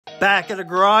Back at a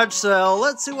garage sale,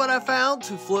 let's see what I found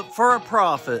to flip for a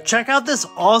profit. Check out this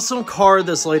awesome car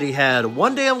this lady had.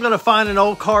 One day I'm gonna find an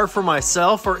old car for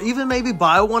myself or even maybe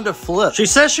buy one to flip. She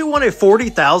says she wanted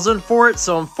 $40,000 for it,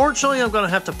 so unfortunately I'm gonna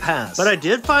have to pass. But I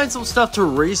did find some stuff to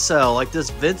resell, like this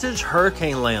vintage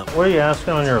hurricane lamp. What are you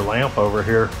asking on your lamp over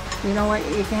here? You know what?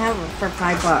 You can have it for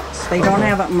 $5. They don't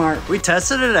have it marked. We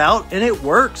tested it out and it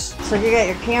works. So you got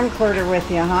your camcorder with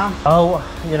you, huh?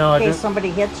 Oh, you know, In case somebody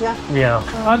hits you? Yeah.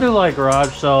 I do like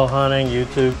garage sale hunting,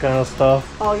 YouTube kind of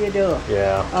stuff. Oh, you do?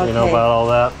 Yeah. Okay. You know about all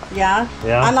that? Yeah?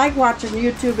 Yeah. I like watching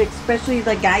YouTube, especially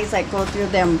the guys that go through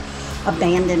them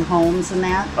abandoned homes and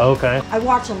that. Okay. I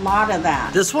watch a lot of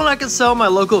that. This one I can sell my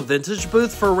local vintage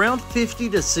booth for around 50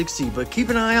 to 60, but keep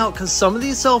an eye out because some of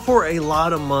these sell for a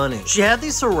lot of money. She had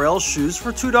these Sorel shoes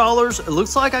for $2. It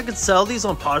looks like I could sell these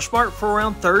on Poshmark for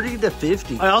around 30 to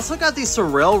 50. I also got these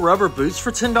Sorel rubber boots for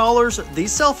 $10.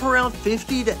 These sell for around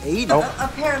 50 to 80.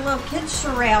 A pair of little kids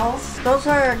Sorels. Those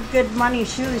are good money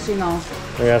shoes, you know.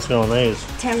 What are you asking on these?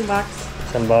 $10.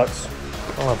 $10?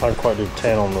 I don't know if I can quite do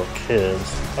 10 on the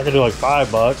kids. I could do like $5.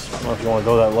 I don't know if you want to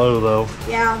go that low though.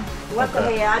 Yeah. What the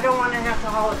heck? I don't want to have to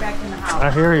haul it back in the house.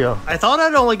 I hear you. I thought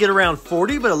I'd only get around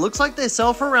 40, but it looks like they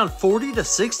sell for around 40 to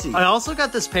 60. I also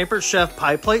got this Pampered Chef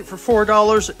pie plate for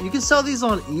 $4. You can sell these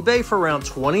on eBay for around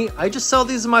 20. I just sell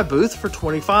these in my booth for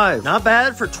 25. Not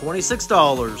bad for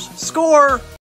 $26. Score!